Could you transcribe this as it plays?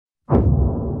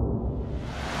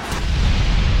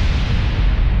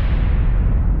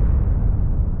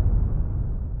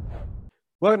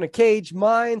Welcome to Cage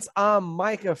Minds. I'm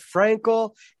Micah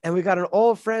Frankel, and we got an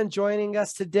old friend joining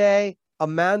us today,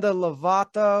 Amanda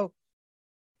Lovato.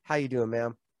 How you doing,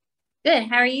 ma'am? Good.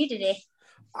 How are you today?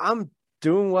 I'm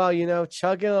doing well,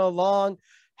 chugging along.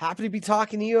 Happy to be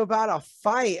talking to you about a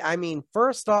fight.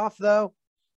 First off, though,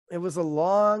 it was a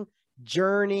long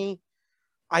journey.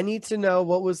 I need to know,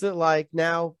 what was it like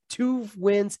now? 2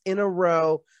 wins in a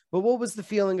row, but what was the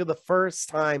feeling of the first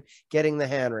time getting the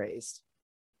hand raised?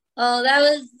 Oh, that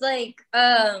was like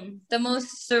the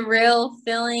most surreal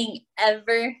feeling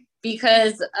ever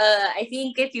because I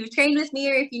think if you've trained with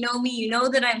me or if you know me, you know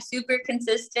that I'm super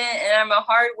consistent and I'm a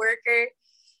hard worker.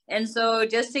 And so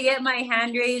just to get my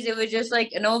hand raised, it was just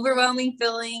like an overwhelming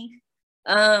feeling.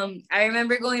 I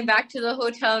remember going back to the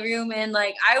hotel room and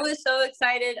like I was so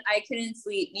excited I couldn't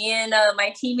sleep. Me and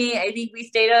my teammate, I think we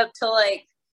stayed up till like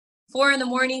 4 in the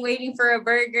morning waiting for a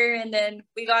burger, and then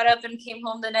we got up and came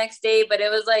home the next day. But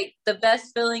it was like the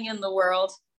best feeling in the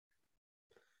world.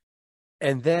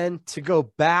 And then to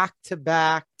go back to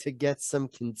back to get some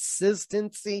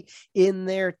consistency in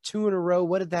there, 2 in a row.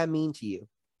 What did that mean to you?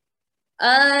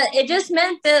 It just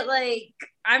meant that like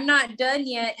I'm not done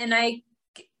yet, and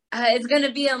it's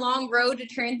gonna be a long road to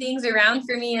turn things around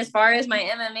for me as far as my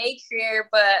MMA career.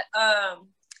 But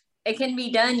it can be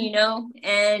done,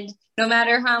 and no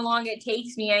matter how long it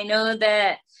takes me, I know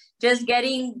that just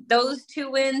getting those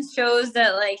 2 wins shows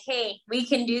that like, hey, we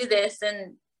can do this.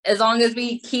 And as long as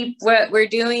we keep what we're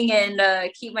doing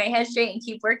and keep my head straight and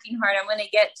keep working hard, I'm going to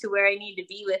get to where I need to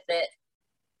be with it.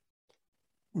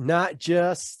 Not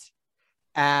just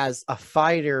as a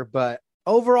fighter, but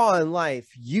overall in life,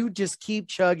 you just keep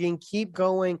chugging, keep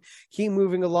going, keep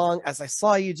moving along. As I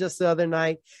saw you just the other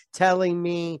night telling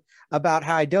me about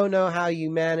how I don't know how you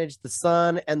manage the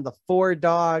son and the 4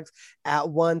 dogs at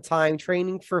one time,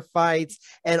 training for fights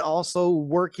and also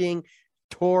working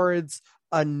towards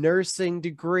a nursing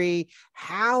degree.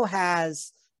 How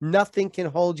has nothing can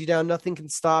hold you down, nothing can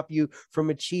stop you from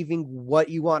achieving what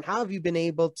you want? How have you been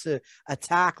able to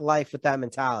attack life with that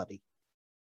mentality?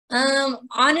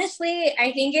 Honestly,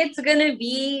 I think it's gonna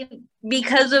be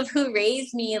because of who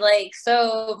raised me. Like,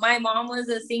 so my mom was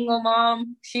a single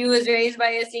mom. She was raised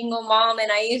by a single mom,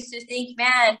 and I used to think,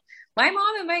 man, my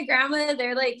mom and my grandma,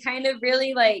 they're like kind of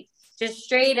really like just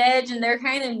straight edge and they're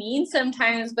kind of mean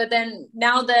sometimes. But then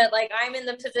now that like I'm in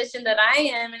the position that I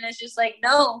am, and it's just like,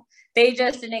 no, they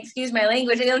just, and excuse my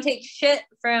language, they don't take shit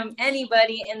from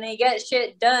anybody and they get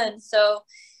shit done. So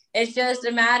it's just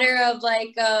a matter of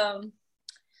like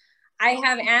I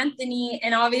have Anthony,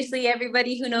 and obviously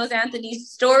everybody who knows Anthony's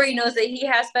story knows that he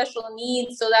has special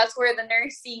needs. So that's where the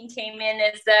nursing came in,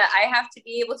 is that I have to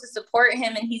be able to support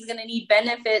him, and he's going to need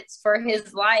benefits for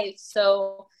his life.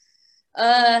 So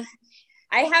uh,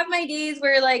 I have my days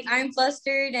where like I'm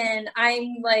flustered and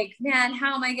I'm like, man,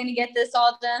 how am I going to get this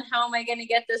all done? How am I going to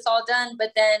get this all done?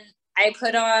 But then I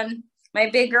put on my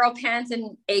big girl pants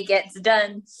and it gets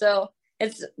done. So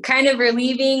it's kind of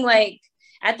relieving, like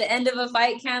at the end of a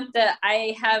fight camp, that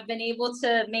I have been able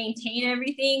to maintain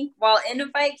everything while in a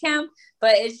fight camp.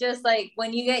 But it's just like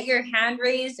when you get your hand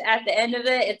raised at the end of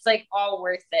it, it's like all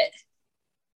worth it.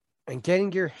 And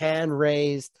getting your hand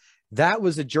raised, that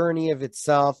was a journey of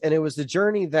itself. And it was a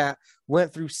journey that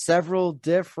went through several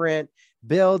different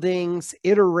buildings,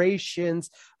 iterations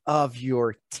of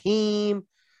your team.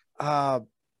 Can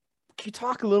you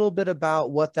talk a little bit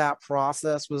about what that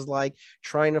process was like,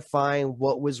 trying to find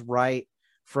what was right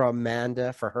for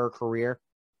Amanda for her career?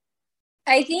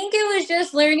 I think it was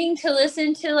just learning to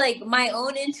listen to like my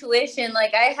own intuition.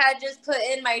 Like I had just put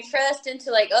in my trust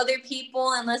into like other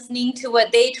people and listening to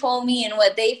what they told me and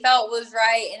what they felt was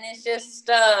right. And it's just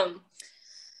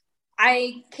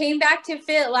I came back to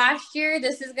fit last year.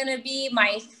 This is gonna be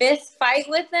my fifth fight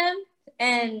with them.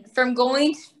 And from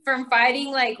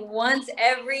fighting like once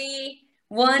every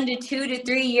 1 to 2 to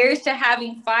 3 years to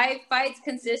having 5 fights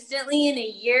consistently in a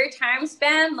year time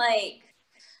span, like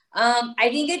I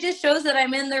think it just shows that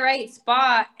I'm in the right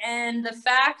spot. And the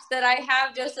fact that I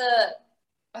have just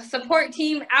a support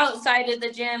team outside of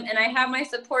the gym and I have my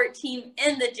support team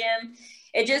in the gym,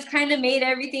 it just kind of made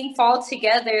everything fall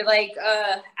together. Like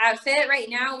at Fit right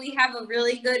now, we have a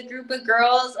really good group of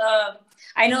girls.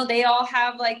 I know they all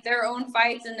have like their own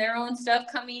fights and their own stuff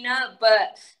coming up,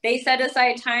 but they set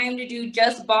aside time to do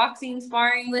just boxing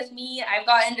sparring with me. I've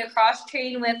gotten to cross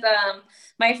train with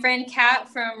my friend Kat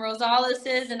from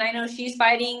Rosales's, and I know she's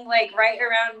fighting like right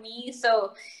around me.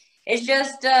 So it's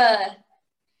just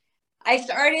I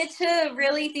started to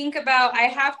really think about I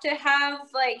have to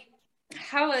have like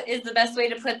how is the best way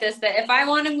to put this, that if I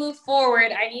want to move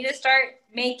forward, I need to start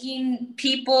making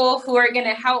people who are going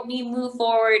to help me move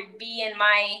forward be in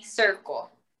my circle.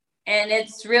 And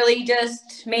it's really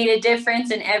just made a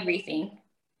difference in everything.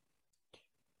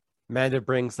 Amanda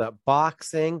brings up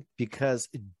boxing because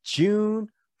June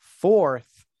 4th,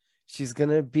 she's going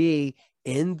to be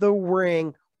in the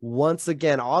ring once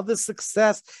again. All the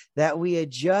success that we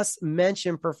had just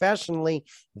mentioned professionally,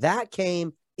 that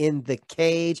came in the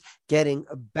cage, getting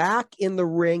back in the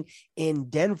ring in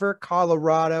Denver,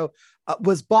 Colorado.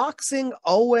 Was boxing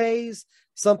always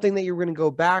something that you were going to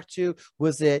go back to?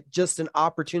 Was it just an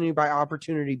opportunity by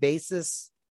opportunity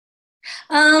basis?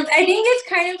 I think it's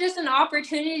kind of just an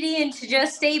opportunity and to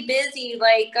just stay busy.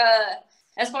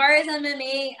 As far as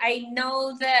MMA, I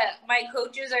know that my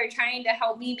coaches are trying to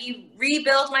help me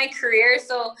rebuild my career.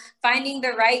 So finding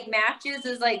the right matches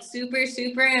is like super,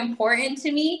 super important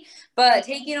to me. But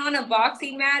taking on a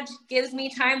boxing match gives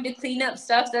me time to clean up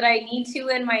stuff that I need to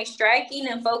in my striking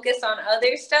and focus on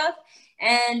other stuff.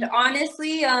 And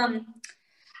honestly,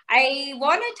 I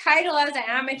won a title as an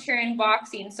amateur in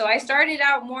boxing. So I started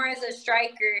out more as a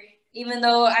striker, even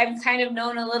though I'm kind of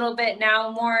known a little bit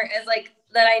now more as like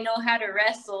that I know how to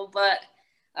wrestle. But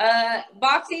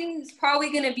boxing is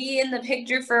probably going to be in the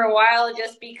picture for a while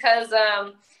just because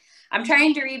I'm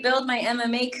trying to rebuild my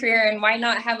MMA career, and why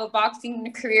not have a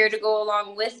boxing career to go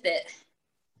along with it?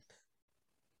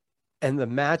 And the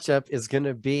matchup is going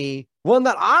to be one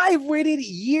that I've waited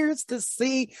years to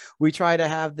see. We try to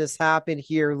have this happen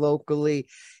here locally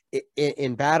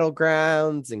in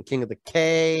Battlegrounds and King of the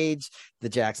Cage, the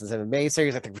Jackson's MMA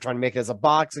series. I think we're trying to make it as a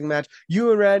boxing match.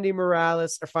 You and Randy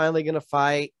Morales are finally going to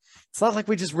fight. It's not like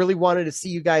we just really wanted to see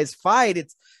you guys fight.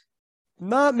 It's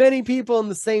not many people in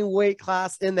the same weight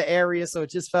class in the area, so it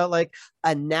just felt like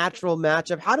a natural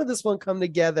matchup. How did this one come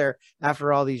together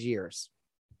after all these years?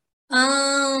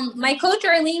 My coach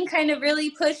Arlene kind of really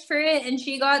pushed for it, and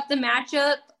she got the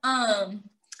matchup.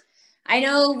 I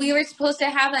know we were supposed to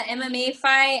have an MMA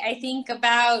fight, I think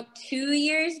about 2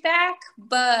 years back,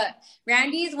 but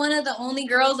Randy's one of the only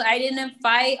girls I didn't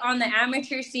fight on the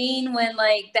amateur scene when,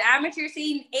 like, the amateur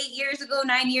scene 8 years ago,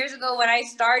 9 years ago, when I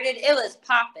started, it was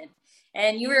popping.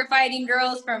 And you were fighting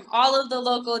girls from all of the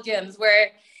local gyms,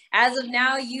 where as of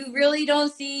now, you really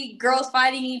don't see girls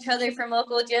fighting each other from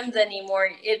local gyms anymore.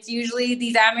 It's usually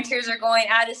these amateurs are going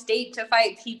out of state to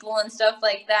fight people and stuff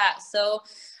like that. So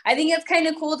I think it's kind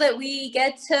of cool that we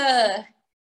get to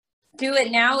do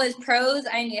it now as pros.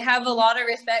 I have a lot of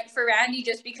respect for Randy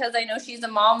just because I know she's a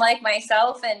mom like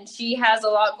myself, and she has a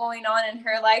lot going on in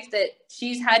her life that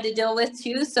she's had to deal with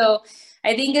too. So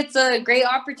I think it's a great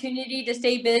opportunity to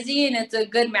stay busy, and it's a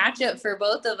good matchup for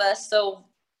both of us. So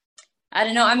I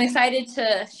don't know. I'm excited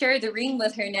to share the ring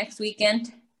with her next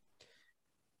weekend.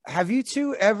 Have you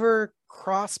two ever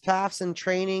crossed paths in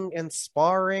training and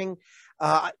sparring?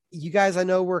 You guys, I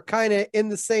know we're kind of in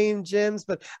the same gyms,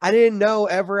 but I didn't know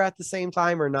ever at the same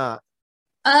time or not.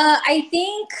 I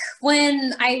think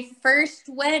when I first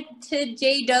went to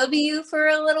JW for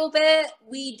a little bit,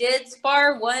 we did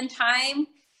spar one time.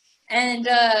 And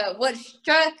what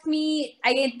struck me,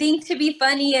 I think, to be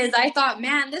funny is I thought,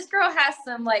 man, this girl has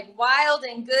some like wild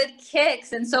and good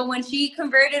kicks. And so when she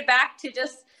converted back to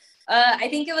just, I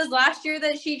think it was last year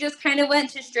that she just kind of went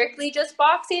to strictly just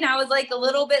boxing, I was like a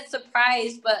little bit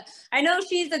surprised. But I know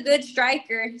she's a good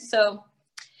striker, so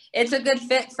it's a good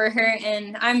fit for her.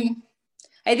 And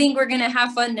I think we're gonna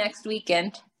have fun next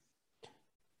weekend.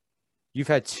 You've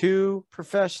had two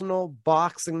professional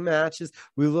boxing matches.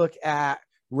 We look at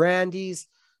Randy's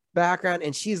background,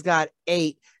 and she's got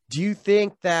 8. Do you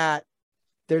think that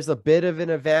there's a bit of an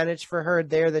advantage for her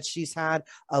there, that she's had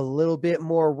a little bit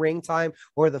more ring time,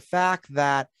 or the fact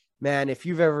that, man, if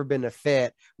you've ever been a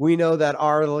fit, we know that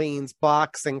Arlene's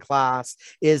boxing class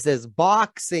is as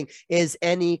boxing as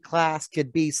any class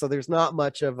could be. So there's not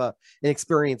much of an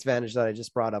experience advantage that I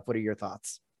just brought up. What are your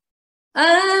thoughts?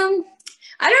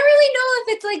 I don't really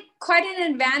know if it's like quite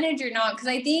an advantage or not, because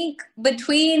I think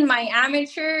between my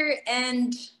amateur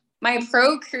and my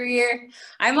pro career,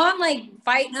 I'm on like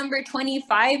fight number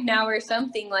 25 now or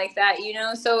something like that, you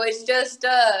know? So it's just,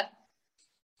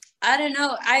 I don't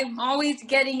know. I'm always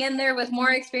getting in there with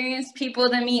more experienced people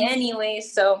than me anyway.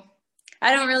 So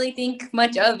I don't really think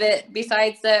much of it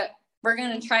besides that we're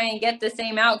going to try and get the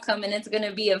same outcome, and it's going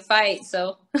to be a fight.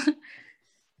 So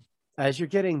As you're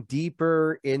getting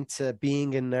deeper into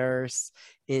being a nurse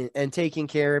and taking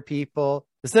care of people,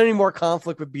 is there any more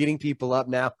conflict with beating people up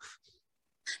now?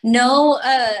 no,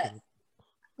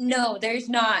 no, there's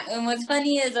not. And what's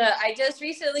funny is I just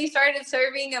recently started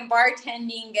serving and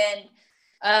bartending, and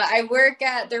I work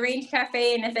at the Range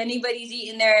Cafe, and if anybody's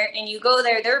eating there and you go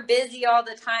there, they're busy all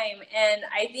the time. And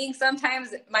I think sometimes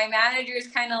my managers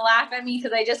kind of laugh at me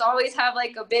because I just always have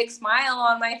like a big smile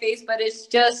on my face, but it's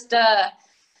just,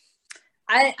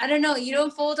 I don't know, you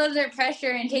don't fold under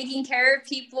pressure, and taking care of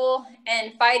people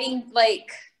and fighting, like,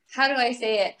 how do I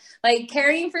say it? Like,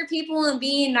 caring for people and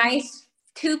being nice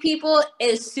to people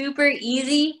is super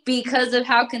easy because of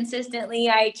how consistently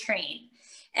I train.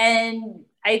 And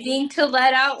I think to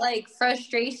let out like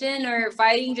frustration or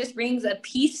fighting just brings a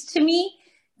peace to me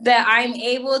that I'm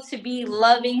able to be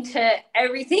loving to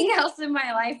everything else in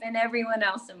my life and everyone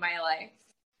else in my life.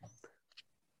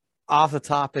 Off the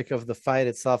topic of the fight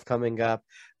itself coming up,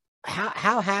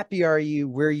 how happy are you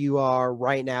where you are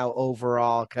right now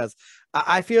overall? Because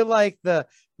I feel like the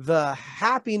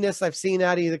happiness I've seen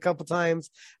out of you the couple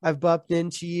times I've bumped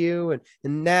into you,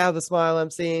 and now the smile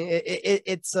I'm seeing,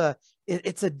 it's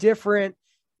a different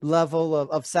level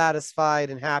of satisfied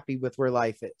and happy with where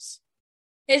life is.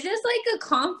 It's just like a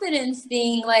confidence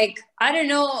thing. Like, I don't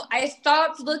know. I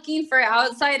stopped looking for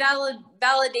outside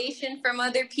validation from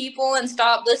other people and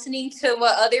stopped listening to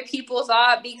what other people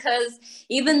thought, because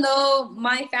even though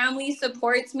my family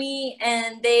supports me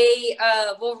and they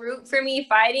will root for me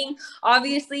fighting,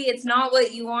 obviously it's not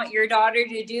what you want your daughter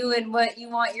to do and what you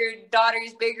want your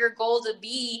daughter's bigger goal to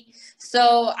be.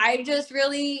 So I just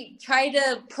really try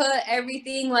to put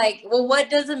everything like, well, what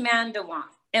does Amanda want?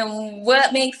 And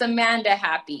what makes Amanda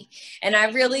happy? And I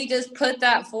really just put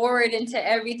that forward into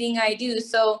everything I do.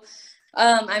 So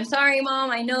I'm sorry,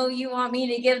 Mom. I know you want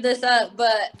me to give this up,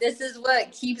 but this is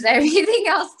what keeps everything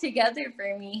else together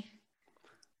for me.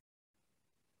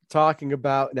 Talking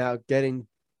about now getting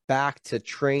back to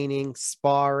training,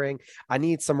 sparring, I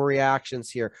need some reactions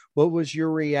here. What was your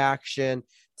reaction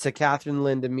to Catherine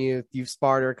Lindemuth? You've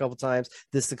sparred her a couple times,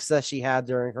 the success she had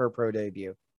during her pro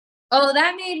debut. Oh,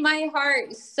 that made my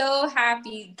heart so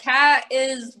happy. Kat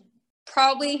is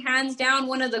probably hands down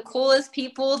one of the coolest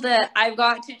people that I've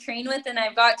got to train with and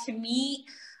I've got to meet.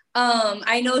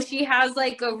 I know she has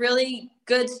like a really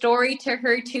good story to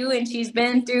her too, and she's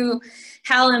been through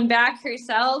hell and back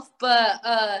herself. But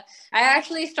I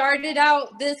actually started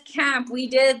out this camp. We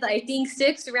did, I think,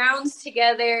 6 rounds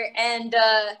together, and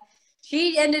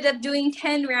she ended up doing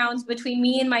 10 rounds between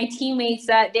me and my teammates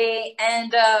that day.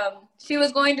 And she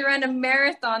was going to run a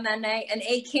marathon that night, an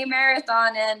 8K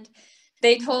marathon. And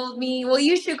they told me, well,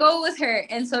 you should go with her.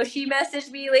 And so she messaged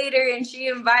me later and she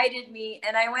invited me.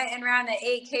 And I went and ran an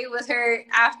 8K with her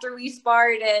after we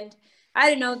sparred. And I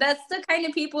don't know, that's the kind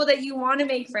of people that you want to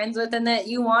make friends with and that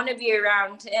you want to be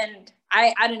around. And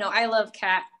I don't know, I love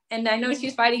Kat. And I know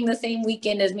she's fighting the same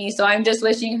weekend as me. So I'm just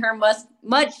wishing her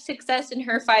much success in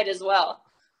her fight as well.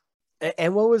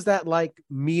 And what was that like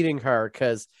meeting her?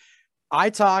 Because I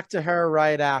talked to her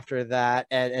right after that,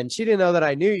 and she didn't know that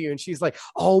I knew you. And she's like,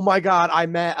 "Oh my God, I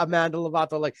met Amanda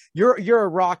Lovato. Like you're a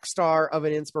rock star of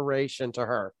an inspiration to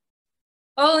her."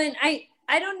 Oh, and I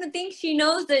don't think she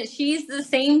knows that she's the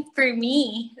same for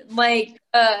me. Like,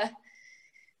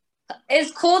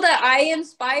 it's cool that I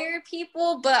inspire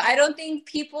people, but I don't think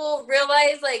people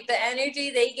realize like the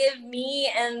energy they give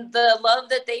me and the love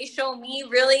that they show me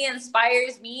really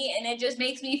inspires me. And it just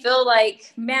makes me feel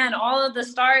like, man, all of the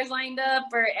stars lined up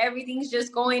or everything's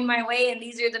just going my way. And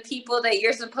these are the people that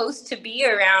you're supposed to be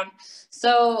around.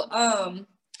 So,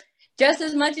 just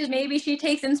as much as maybe she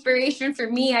takes inspiration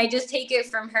from me, I just take it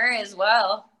from her as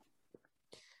well.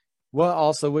 What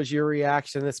also was your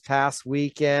reaction this past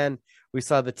weekend? We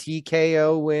saw the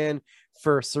TKO win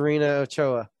for Serena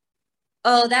Ochoa.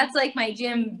 Oh, that's like my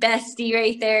gym bestie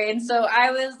right there. And so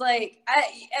I was like,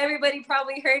 everybody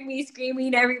probably heard me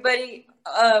screaming. Everybody,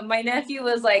 my nephew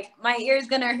was like, my ear's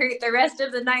going to hurt the rest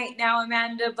of the night now,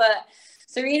 Amanda. But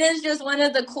Serena's just one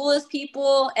of the coolest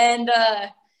people. And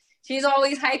she's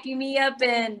always hyping me up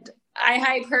and I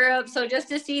hype her up. So just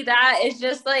to see that is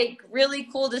just like really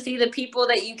cool to see the people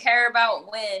that you care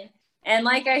about win. And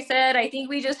like I said, I think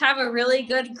we just have a really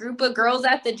good group of girls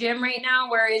at the gym right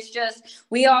now where it's just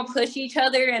we all push each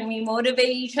other and we motivate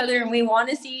each other and we want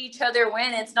to see each other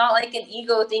win. It's not like an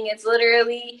ego thing. It's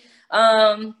literally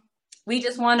we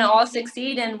just want to all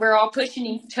succeed and we're all pushing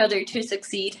each other to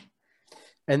succeed.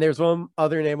 And there's one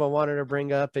other name I wanted to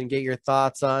bring up and get your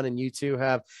thoughts on, and you two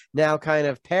have now kind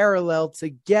of paralleled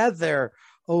together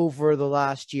over the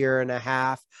last year and a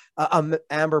half.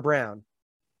 Amber Brown.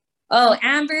 Oh,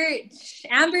 Amber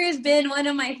has been one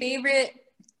of my favorite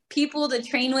people to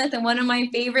train with and one of my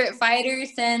favorite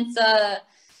fighters since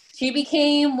She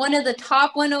became one of the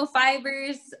top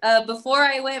 105ers before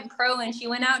I went pro, and she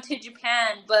went out to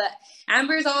Japan. But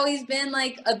Amber's always been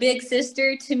like a big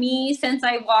sister to me since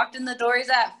I walked in the doors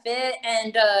at Fit,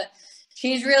 and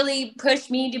she's really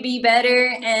pushed me to be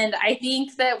better. And I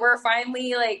think that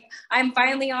I'm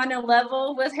finally on a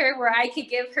level with her where I could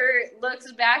give her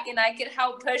looks back and I could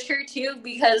help push her too,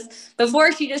 because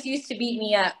before she just used to beat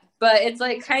me up. But it's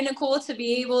like kind of cool to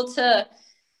be able to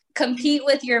compete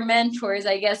with your mentors,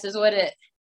 I guess, is what it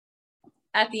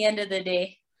at the end of the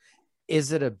day.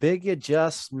 Is it a big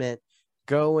adjustment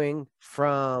going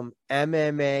from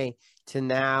MMA to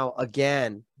now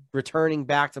again returning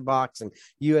back to boxing?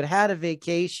 You had a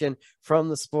vacation from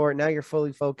the sport, now you're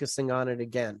fully focusing on it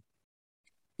again.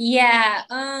 Yeah,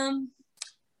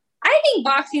 I think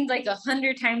boxing's like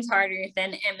 100 times harder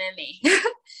than MMA,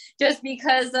 just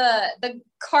because the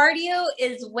cardio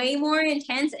is way more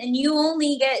intense, and you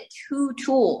only get two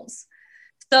tools.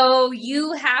 So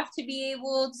you have to be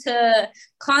able to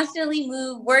constantly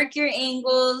move, work your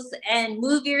angles, and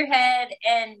move your head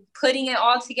and putting it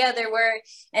all together. Where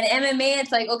in MMA,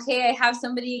 it's like, okay, I have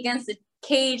somebody against the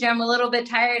cage. I'm a little bit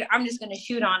tired. I'm just going to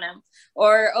shoot on him.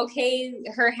 Or, okay,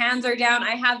 her hands are down.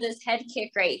 I have this head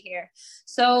kick right here.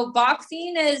 So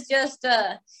boxing is just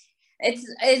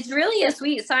it's really a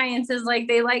sweet science, as like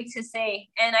they like to say.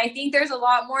 And I think there's a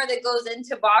lot more that goes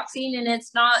into boxing, and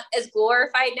it's not as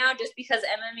glorified now just because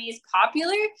MMA is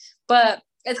popular. But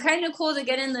it's kind of cool to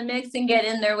get in the mix and get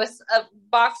in there with a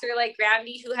boxer like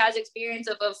Randy, who has experience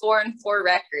of a 4-4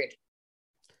 record.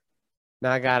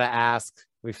 Now I gotta ask,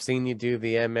 we've seen you do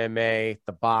the MMA,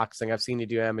 the boxing. I've seen you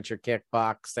do amateur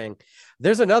kickboxing.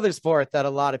 There's another sport that a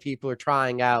lot of people are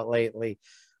trying out lately.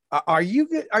 Are you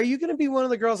going to be one of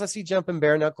the girls I see jumping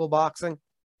bare knuckle boxing?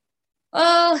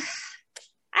 Oh,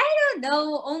 I don't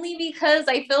know, only because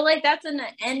I feel like that's an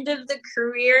end of the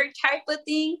career type of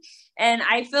thing. And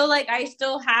I feel like I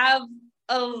still have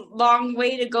a long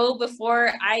way to go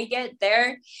before I get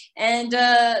there. And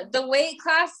the weight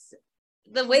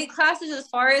classes, as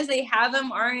far as they have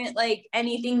them, aren't like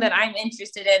anything that I'm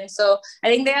interested in. So I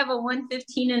think they have a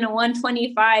 115 and a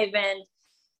 125. And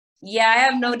yeah, I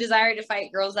have no desire to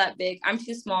fight girls that big. I'm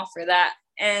too small for that.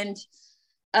 And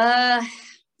I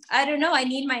don't know. I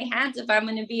need my hands if I'm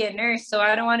going to be a nurse. So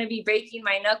I don't want to be breaking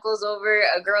my knuckles over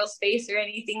a girl's face or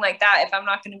anything like that if I'm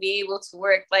not going to be able to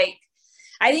work. Like,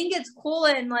 I think it's cool,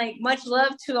 and like much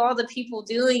love to all the people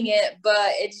doing it,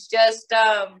 but it's just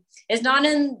it's not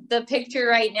in the picture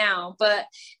right now. But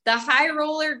the high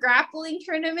roller grappling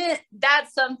tournament,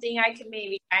 that's something I could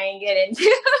maybe try and get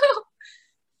into.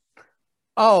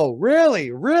 Oh,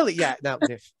 really? Really? Yeah. Now,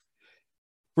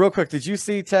 real quick, did you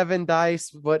see Tevin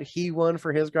Dice, what he won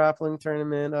for his grappling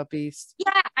tournament up east?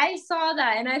 Yeah, I saw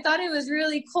that and I thought it was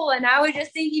really cool. And I was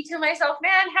just thinking to myself,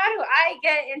 man, how do I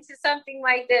get into something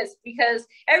like this? Because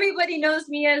everybody knows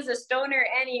me as a stoner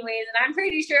anyways, and I'm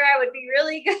pretty sure I would be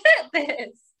really good at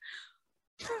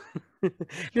this.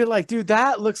 You're like, dude,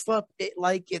 that looks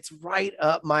like it's right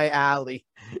up my alley.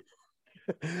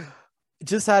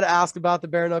 Just had to ask about the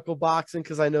bare knuckle boxing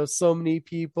because I know so many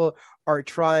people are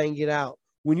trying it out.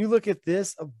 When you look at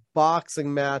this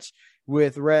boxing match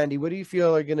with Randy, what do you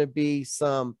feel are going to be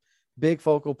some big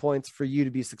focal points for you to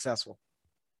be successful?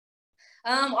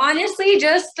 Honestly,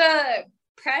 just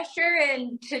pressure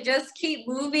and to just keep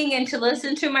moving and to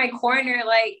listen to my corner.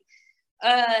 Like,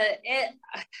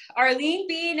 Arlene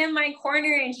being in my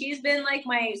corner, and she's been like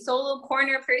my solo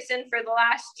corner person for the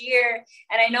last year,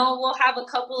 and I know we'll have a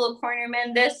couple of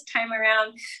cornermen this time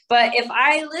around, but if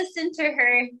I listen to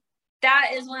her,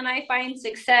 that is when I find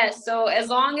success. So as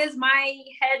long as my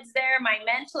head's there, my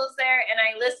mental's there, and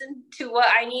I listen to what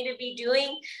I need to be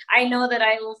doing, I know that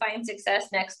I will find success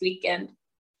next weekend.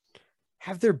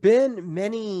 Have there been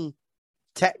many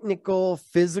technical,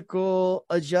 physical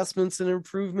adjustments and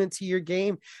improvement to your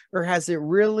game, or has it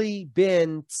really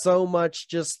been so much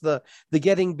just the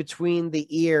getting between the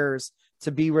ears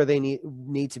to be where they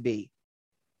need to be?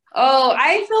 Oh,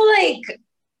 I feel like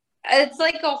it's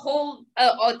like a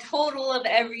total of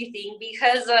everything,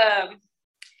 because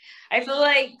I feel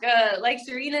like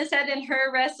Serena said in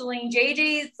her wrestling,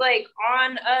 JJ's like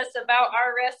on us about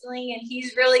our wrestling, and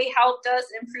he's really helped us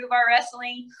improve our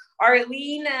wrestling.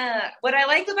 Arlene, what I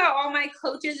like about all my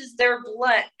coaches is they're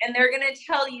blunt, and they're going to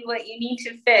tell you what you need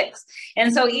to fix.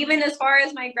 And so even as far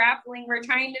as my grappling, we're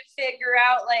trying to figure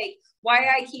out like why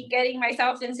I keep getting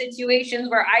myself in situations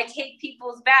where I take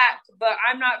people's back, but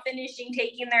I'm not finishing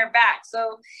taking their back.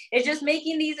 So it's just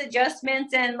making these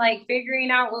adjustments and like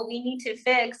figuring out what we need to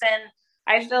fix. And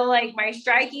I feel like my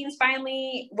striking's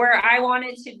finally where I want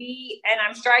it to be, and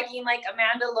I'm striking like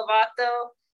Amanda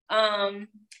Lovato.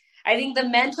 I think the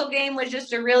mental game was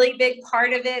just a really big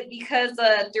part of it because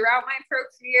throughout my pro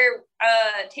career,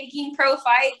 taking pro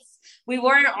fights, we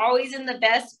weren't always in the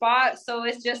best spot. So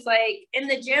it's just like in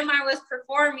the gym, I was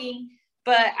performing,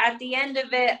 but at the end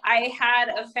of it, I had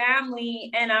a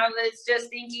family and I was just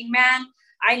thinking, man,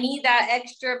 I need that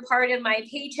extra part of my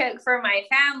paycheck for my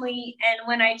family. And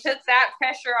when I took that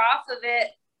pressure off of it,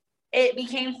 it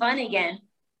became fun again.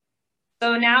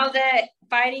 So now that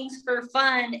fighting's for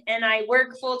fun and I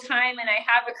work full time and I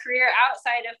have a career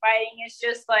outside of fighting, it's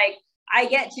just like I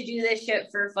get to do this shit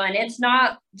for fun. It's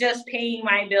not just paying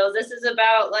my bills. This is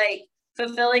about like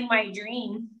fulfilling my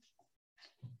dream.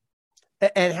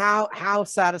 And how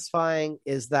satisfying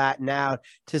is that now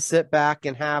to sit back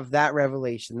and have that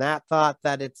revelation, that thought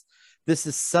that this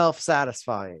is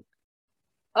self-satisfying?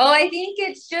 Oh, I think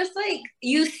it's just like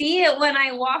you see it when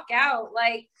I walk out.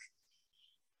 Like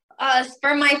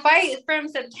for my fight from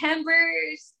September,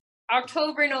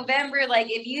 October, November, like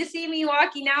if you see me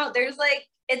walking out, there's like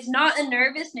it's not a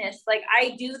nervousness. Like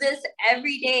I do this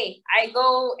every day. I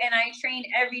go and I train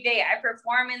every day. I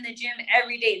perform in the gym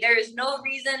every day. There is no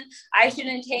reason I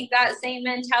shouldn't take that same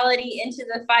mentality into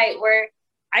the fight where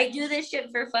I do this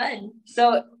shit for fun.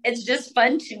 So it's just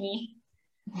fun to me.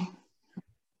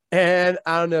 And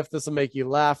I don't know if this will make you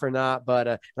laugh or not,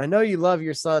 but I know you love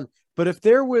your son. But if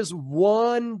there was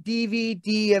one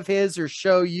DVD of his or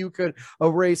show you could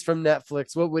erase from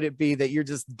Netflix, what would it be that you're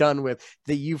just done with,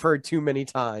 that you've heard too many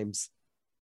times?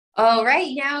 Oh,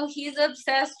 right now he's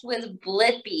obsessed with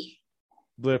Blippi.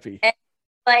 Blippi. And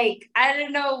like I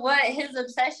don't know what his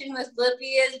obsession with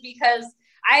Blippi is because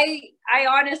I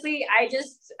honestly I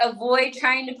just avoid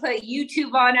trying to put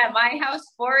YouTube on at my house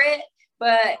for it.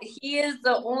 But he is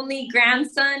the only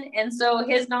grandson, and so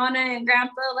his nana and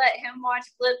grandpa let him watch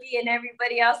Blippi, and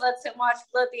everybody else lets him watch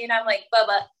Blippi. And I'm like,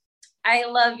 Bubba, I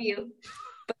love you,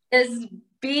 but this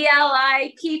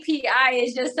BLIPPI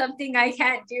is just something I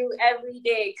can't do every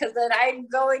day because then I'm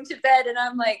going to bed and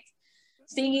I'm like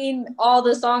singing all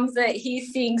the songs that he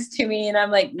sings to me, and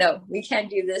I'm like, no, we can't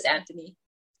do this, Anthony.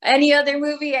 Any other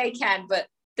movie I can, but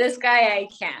this guy I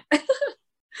can't.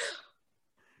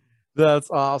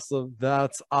 That's awesome.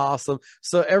 That's awesome.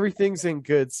 So everything's in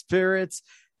good spirits.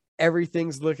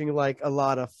 Everything's looking like a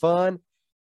lot of fun.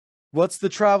 What's the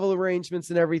travel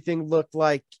arrangements and everything look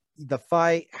like? The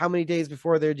fight, how many days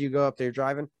before there do you go up there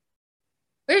driving?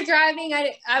 We're driving.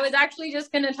 I was actually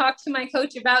just going to talk to my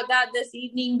coach about that this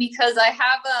evening because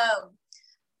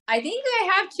I think I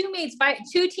have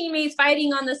two teammates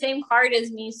fighting on the same card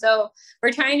as me. So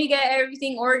we're trying to get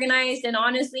everything organized. And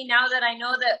honestly, now that I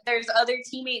know that there's other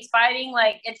teammates fighting,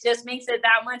 like it just makes it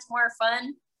that much more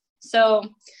fun. So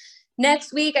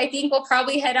next week, I think we'll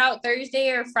probably head out Thursday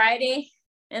or Friday,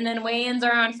 and then weigh-ins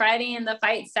are on Friday and the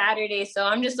fight Saturday. So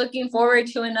I'm just looking forward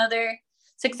to another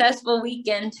successful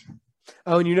weekend.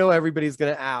 Oh, and you know everybody's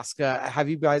going to ask, have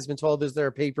you guys been told, is there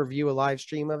a pay-per-view, a live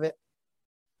stream of it?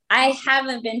 I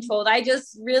haven't been told. I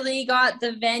just really got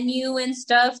the venue and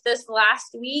stuff this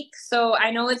last week. So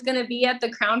I know it's going to be at the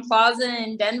Crown Plaza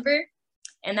in Denver.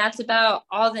 And that's about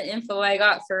all the info I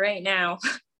got for right now.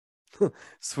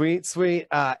 Sweet, sweet.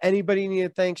 Anybody you need to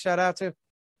thank, shout out to?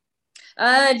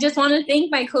 Just want to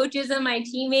thank my coaches and my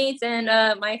teammates and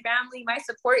my family, my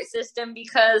support system,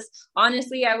 because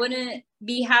honestly, I wouldn't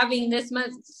be having this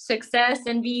much success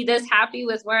and be this happy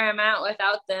with where I'm at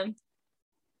without them.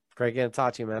 Great getting to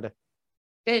talk to you, Amanda.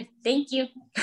 Good. Thank you.